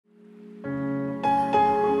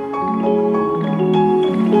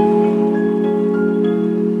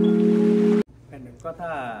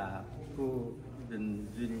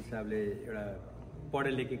अहिलेको जुन हिसाबले एउटा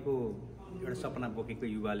पढे लेखेको एउटा सपना बोकेको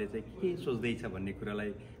युवाले चाहिँ के सोच्दैछ भन्ने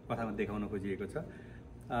कुरालाई कथामा देखाउन खोजिएको छ।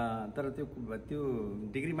 तर त्यो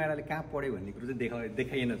डिग्री माइलाले कहाँ पढ्यो भन्ने कुरो चाहिँ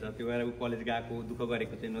देखाइएन छ। त्यो भएर ऊ कलेज गएको दुःख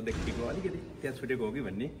गरेको चाहिँ नदेखिएको अलिकति त्यहाँ छुटेको हो कि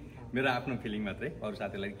भन्ने मेरो आफ्नो फिलिङ मात्रै, अरू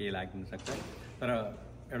साथीहरूलाई केही लाग्न सक्छ। तर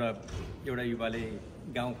एउटा युवाले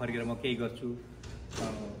गाउँ फर्केर म केही गर्छु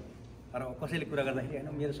र कसैले कुरा गर्दाखेरि होइन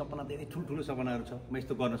मेरो सपना धेरै ठुल्ठुलो सपनाहरू छ, म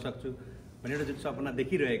यस्तो गर्न सक्छु भन्ने एउटा जुन सपना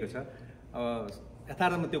देखिरहेको छ,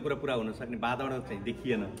 यथार्थमा त्यो कुरा पुरा हुन सक्ने वातावरण चाहिँ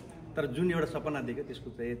देखिएन। तर जुन एउटा सपना देख्यो त्यसको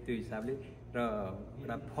चाहिँ त्यो हिसाबले र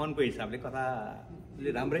एउटा फनको हिसाबले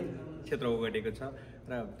कथाले राम्रै क्षेत्र ओगटेको छ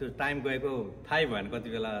र त्यो टाइम गएको थाहै भएन कति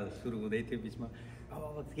बेला सुरु हुँदै थियो बिचमा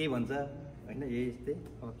अब के भन्छ होइन यही यस्तै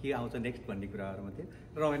अब के आउँछ नेक्स्ट भन्ने कुराहरूमा थियो।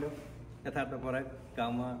 रमाइलो यथार्थपरक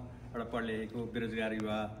गाउँमा एउटा पढेको बेरोजगार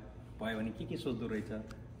युवा भयो भने के सोच्दो रहेछ,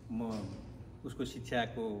 म उसको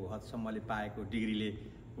शिक्षाको हदसम्मले पाएको डिग्रीले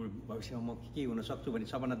भविष्यमा म के हुन सक्छु भन्ने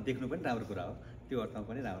सपना देख्नु पनि राम्रो कुरा हो। त्यो अर्थमा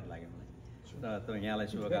पनि राम्रो लाग्यो मलाई र त्यो यहाँलाई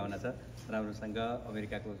शुभकामना छ। राम्रोसँग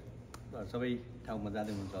अमेरिकाको सबै ठाउँमा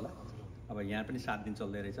जाँदै हुनुहुन्छ होला। अब यहाँ पनि 7 दिन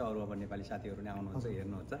चल्दै रहेछ, अरू अब नेपाली साथीहरू नै आउनुहुन्छ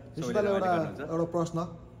हेर्नुहुन्छ। एउटा प्रश्न,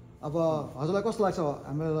 अब हजुरलाई कस्तो लाग्छ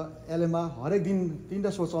हाम्रो एलएमा हरेक दिन 3टा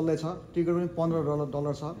सो चल्दैछ, टिकट पनि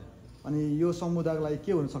 $15 छ, अनि यो समुदायको लागि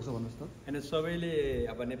के हुनसक्छ भन्नुहोस् त। होइन सबैले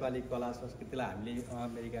अब नेपाली कला संस्कृतिलाई हामीले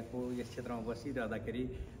अमेरिकाको यस क्षेत्रमा बसिरहँदाखेरि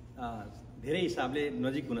धेरै हिसाबले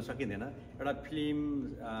नजिक हुन सकिँदैन। एउटा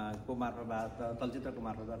फिल्मको मार्फतबाट चलचित्रको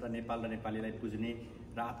मार्फतबाट नेपाल र नेपालीलाई पुज्ने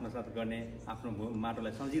र आत्मसात गर्ने आफ्नो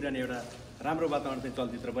माटोलाई सम्झिरहने एउटा राम्रो वातावरण चाहिँ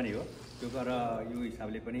चलचित्र पनि हो। त्यो र यो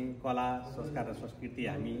हिसाबले पनि कला संस्कार र संस्कृति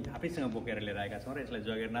हामी आफैसँग बोकेर लिएर आएका छौँ र यसलाई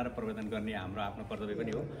जगेर्ना र प्रवर्धन गर्ने हाम्रो आफ्नो कर्तव्य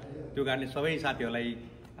पनि हो। त्यो कारणले सबै साथीहरूलाई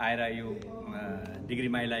आएर यो डिग्री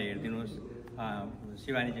माइला हेरिदिनुहोस्।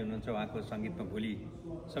 शिवानीजी हुनुहुन्छ, उहाँको सङ्गीतमा भोलि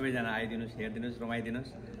सबैजना आइदिनुहोस्, हेरिदिनुहोस्,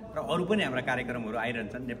 रमाइदिनुहोस्। र अरू पनि हाम्रा कार्यक्रमहरू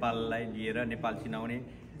आइरहन्छन् नेपाललाई लिएर, नेपाल चिनाउने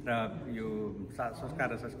र यो संस्कार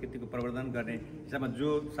र संस्कृतिको प्रवर्धन गर्ने हिसाबमा जो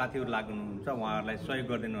साथीहरू लाग्नुहुन्छ उहाँहरूलाई सहयोग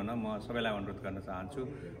गरिदिनु हुन म सबैलाई अनुरोध गर्न चाहन्छु।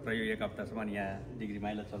 र यो 1 हप्तासम्म यहाँ डिग्री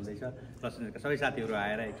माइला चल्दैछ, प्लस सबै साथीहरू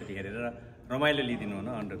आएर एकचोटि हेरेर रमाइलो लिइदिनु हुन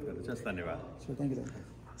अनुरोध गर्दछु। धन्यवाद।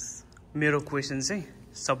 मेरो क्वेसन चाहिँ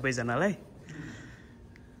सबैजनालाई,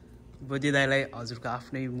 बोधी दाईलाई हजुरको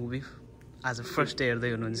आफ्नै मुभी आज फर्स्ट डे हेर्दै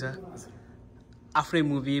हुनुहुन्छ, आफ्नै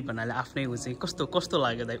मुभी भन्नाले आफ्नै ऊ चाहिँ कस्तो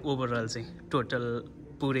लाग्यो दाई ओभरअल चाहिँ टोटल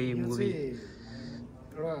पुरै मुभी?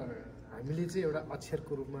 एउटा हामीले चाहिँ एउटा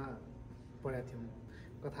अक्षरको रूपमा पढाएको थियौँ,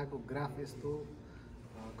 कथाको ग्राफ यस्तो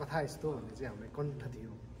कथा यस्तो भन्ने चाहिँ हामीलाई कण्ठ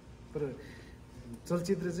थियो। तर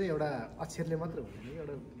चलचित्र चाहिँ एउटा अक्षरले मात्र हुँदैन,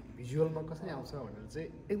 एउटा भिजुअलमा कसरी आउँछ भनेर चाहिँ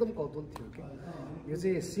एकदम कौतुल थियो कि यो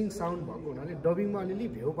चाहिँ सिङ साउन्ड भएको हुनाले डबिङमा अलिअलि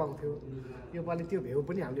भेउ पाउँथ्यो, योपालि त्यो भेउ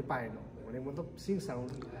पनि हामीले पाएनौँ। भनेको मतलब सिङ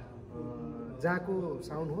साउन्ड जहाँको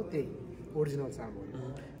साउन्ड हो त्यही ओरिजिनल साउन्ड हो।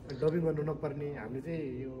 डबिङ गर्नु नपर्ने हामीले चाहिँ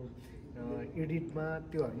यो एडिटमा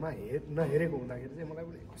त्योहरूमा नहेरेको हुँदाखेरि चाहिँ मलाई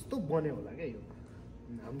पनि कस्तो बन्यो होला क्या। यो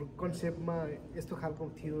हाम्रो कन्सेप्टमा यस्तो खालको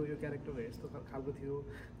थियो, यो क्यारेक्टर यस्तो खालको थियो,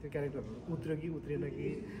 त्यो क्यारेक्टरहरू उत्रयो कि उत्रेन कि,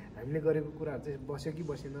 हामीले गरेको कुराहरू चाहिँ बस्यो कि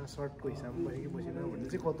बसेन, सर्टको हिसाबमा बस्यो कि बसेन भन्ने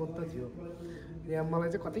चाहिँ कतौत त थियो। यहाँ मलाई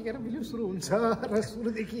चाहिँ कतिखेर फिल्म सुरु हुन्छ र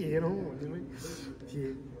सुरुदेखि हेरौँ भन्ने पनि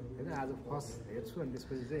थिएँ होइन। आज फर्स्ट हेर्छु अनि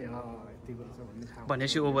त्यसपछि चाहिँ यति कुरो छ भन्ने थाहा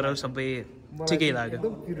भनेपछि ओभरअल सबै ठिकै लाग्यो,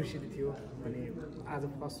 एकदम क्युरियोसिटी थियो। अनि आज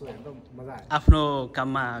फर्स्ट सो हेर्दा मजा आयो। आफ्नो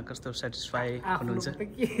काममा कस्तो सेटिस्फाई हुनुहुन्छ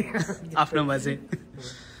आफ्नोमा चाहिँ?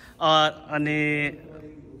 अनि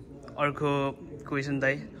अर्को क्वेसन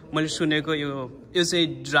दाइ, मैले सुनेको यो चाहिँ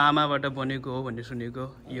ड्रामाबाट बनेको हो भन्ने सुनेको,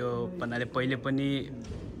 यो भन्नाले पहिले पनि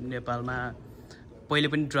नेपालमा पहिले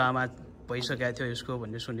पनि ड्रामा भइसकेको थियो यसको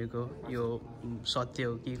भन्ने सुनेको, यो सत्य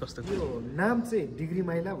हो कि कस्तो? यो नाम चाहिँ डिग्री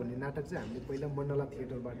माइला भन्ने नाटक चाहिँ हामीले पहिला मण्डला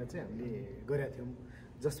थिएटरबाट चाहिँ हामीले गरेका थियौँ,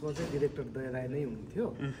 जसमा चाहिँ डिरेक्टर दया राई नै हुनुहुन्थ्यो।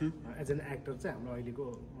 एज एन एक्टर चाहिँ हाम्रो अहिलेको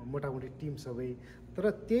मोटामोटी टिम सबै। तर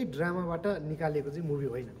त्यही ड्रामाबाट निकालेको चाहिँ मुभी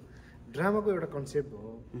होइन, ड्रामाको एउटा कन्सेप्ट हो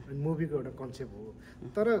अनि मुभीको एउटा कन्सेप्ट हो।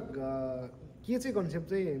 तर के चाहिँ कन्सेप्ट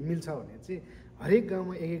चाहिँ मिल्छ भने चाहिँ हरेक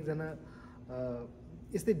गाउँमा एकजना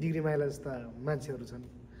यस्तै डिग्री माइला जस्ता मान्छेहरू छन्,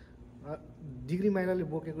 डिग्री माइलाले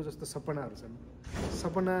बोकेको जस्तो सपनाहरू छन्।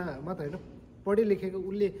 सपना मात्र होइन, पढे लेखेको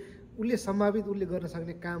उसले सम्भावित उसले गर्न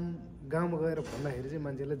सक्ने काम गाउँमा गएर भन्दाखेरि चाहिँ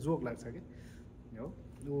मान्छेलाई जोक लाग्छ कि हो।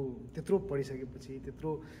 ऊ त्यत्रो पढिसकेपछि त्यत्रो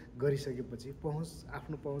गरिसकेपछि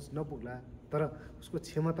आफ्नो पहुँच नपुग्ला, तर उसको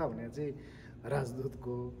क्षमता भने चाहिँ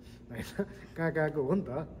राजदूतको होइन कहाँको हो नि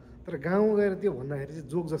त। तर गाउँमा गएर त्यो भन्दाखेरि चाहिँ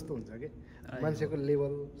जोक जस्तो हुन्छ कि मान्छेको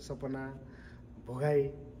लेभल, सपना, भोगाइ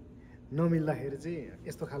नमिल्दाखेरि चाहिँ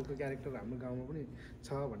यस्तो खालको क्यारेक्टर हाम्रो गाउँमा पनि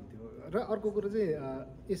छ भन्थ्यो। र अर्को कुरो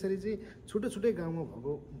चाहिँ यसरी चाहिँ छुट्टै छुट्टै गाउँमा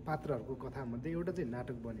भएको पात्रहरूको कथामध्ये एउटा चाहिँ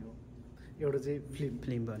नाटक बन्यो, एउटा चाहिँ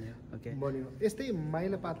फिल्म बन्यो। ओके बन्यो। यस्तै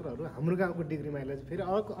माइला पात्रहरू हाम्रो गाउँको डिग्री माइला चाहिँ फेरि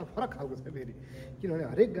अर्को फरक खालको छ फेरि,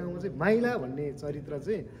 किनभने हरेक गाउँमा चाहिँ माइला भन्ने चरित्र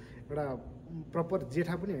चाहिँ एउटा प्रपर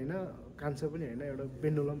जेठा पनि होइन, कान्छो पनि होइन, एउटा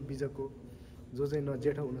पेन्डुलम बिजकको जो चाहिँ न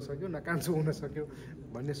जेठो हुन सक्यो न कान्छो हुन सक्यो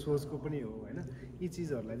भन्ने सोचको पनि हो होइन। यी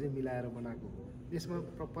चिजहरूलाई चाहिँ मिलाएर बनाएको हो। यसमा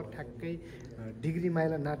प्रपर ठ्याक्कै डिग्री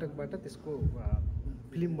माइला नाटकबाट त्यसको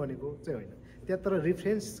फिल्म बनेको चाहिँ होइन। त्यहाँ तर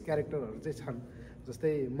रिफरेन्स क्यारेक्टरहरू चाहिँ छन्,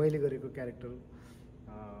 जस्तै मैले गरेको क्यारेक्टर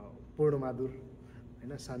पूर्णमाधुर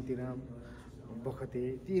होइन, शान्तिराम, बखते,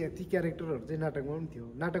 ती क्यारेक्टरहरू चाहिँ नाटकमा पनि थियो।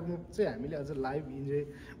 नाटकमा चाहिँ हामीले अझ लाइभ इन्जोय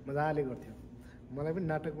मजाले गर्थ्यौँ। मलाई पनि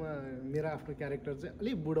नाटकमा मेरो आफ्नो क्यारेक्टर चाहिँ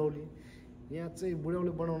अलिक बुढौली, यहाँ चाहिँ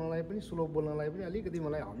बुढौली बनाउनलाई पनि स्लो बोल्नलाई पनि अलिकति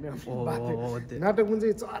मलाई नाटकमा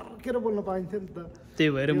चाहिँ चर्केर बोल्न पाइन्थ्यो नि त।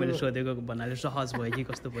 त्यही भएर मैले सोधेको भन्नाले सहज भयो कि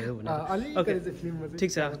कस्तो भयो भनेर।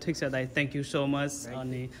 ठिक छ दाइ, थ्याङ्क यू सो मच।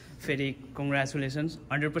 अनि फेरि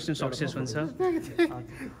कङ्ग्रेचुलेसन्स, 100% सक्सेस हुन्छ।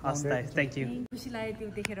 हस् दाइ, थ्याङ्क यू। खुसी लाग्यो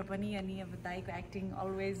त्यो देखेर पनि। अनि अब दाइको एक्टिङ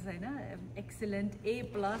अलवेज होइन एक्सिलेन्ट, A+।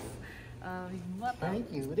 हेर्नु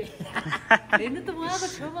त उहाँको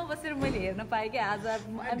छेउमा बसेर मैले हेर्न पाएँ क्या आज।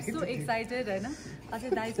 आइएम सो एक्साइटेड होइन। अझै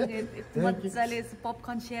दाइसँग मजाले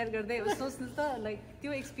पपकर्न सेयर गर्दै सोच्नु त लाइक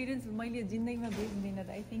त्यो एक्सपिरियन्स मैले जिन्दगीमा बिर्सिदिनँ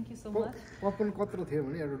दाइ। Thank you so much. Popcorn कत्रो थियो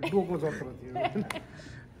भने एउटा डोको जत्रो थियो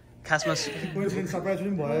खासमा। सरप्राइज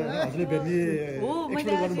पनि भयो हजुरले भेट्ने हो,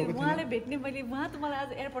 मैले आज उहाँलाई भेट्ने उहाँ त मलाई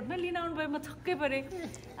आज एयरपोर्टमै लिन आउनुभयो। म छक्कै परेँ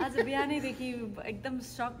आज बिहानैदेखि, एकदम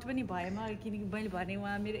सक्ड पनि भएँ म, किनकि मैले भने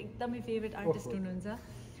उहाँ मेरो एकदमै फेभरेट आर्टिस्ट हुनुहुन्छ।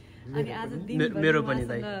 अनि आज मेरो पनि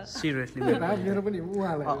दाइ, सिरियसली मेरो पनि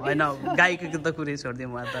उहाँलाई होइन, गायकको त कुरै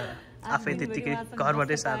छोडिदिएँ म त आफै त्यतिकै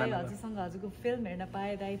घरबाटै साधन। हजुरसँग हजुरको फिल्म हेर्न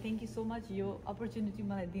पाएँ दाइ, थ्याङ्क यू सो मच। यो अपर्च्युनिटी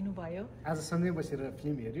मलाई दिनुभयो। आज सँगै बसेर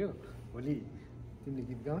फिल्म हेऱ्यो, भोलि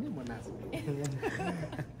तिमीले गीत गाउने, म नाच्ने।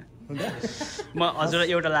 म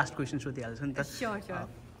हजुरलाई एउटा लास्ट क्वेसन सोधिहाल्छु नि त। स्योर।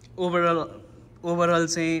 ओभरअल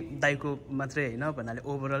चाहिँ दाइको मात्रै होइन भन्नाले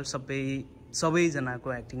ओभरअल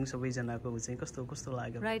सबैजनाको एक्टिङ, सबैजनाको चाहिँ कस्तो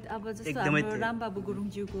लाग्यो? राइट, अब जस्तो हाम्रो रामबाबु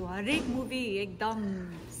गुरुङज्यूको हरेक मुभी एकदम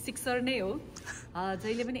सिक्सर नै हो।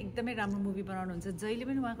 जहिले पनि एकदमै राम्रो मुभी बनाउनुहुन्छ, जहिले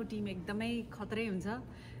पनि उहाँको टिम एकदमै खतरै हुन्छ।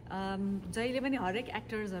 जहिले पनि हरेक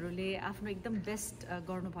एक्टर्सहरूले आफ्नो एकदम बेस्ट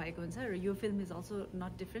गर्नुभएको हुन्छ र यो film is also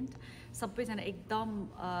not different. सबैजना एकदम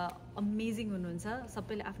अमेजिङ हुनुहुन्छ,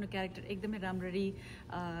 सबैले आफ्नो क्यारेक्टर एकदमै राम्ररी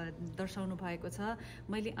दर्शाउनु भएको छ।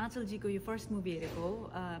 मैले आँचलजीको यो फर्स्ट मुभी हेरेको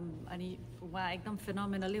हो, अनि उहाँ एकदम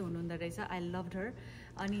फिनोमिनलै हुनुहुँदो रहेछ। आई लभड हर।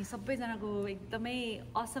 अनि सबैजनाको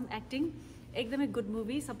एकदमै असम एक्टिङ, एकदमै गुड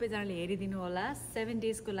मुभी। सबैजनाले हेरिदिनु होला। 7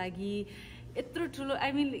 डेजको लागि यत्रो ठुलो,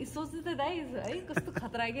 आई मिन सोच्नु त दाइ है कस्तो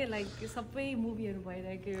खतरा के, लाइक सबै मुभीहरू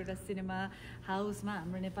भइरहेको एउटा सिनेमा हाउसमा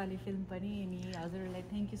हाम्रो नेपाली फिल्म पनि। अनि हजुरहरूलाई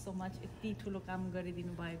थ्याङ्क यू सो मच यति ठुलो काम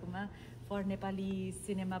गरिदिनु भएकोमा, फर नेपाली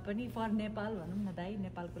सिनेमा पनि, फर नेपाल भनौँ न दाइ,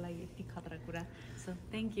 नेपालको लागि यति खतरा कुरा। So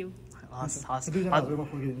thank you.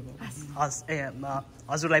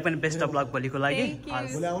 हजुरलाई पनि बेस्ट अफ लक भोलिको लागि।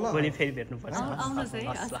 भोलि फेरि भेट्नुपर्छ। आउनुहोस्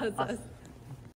है।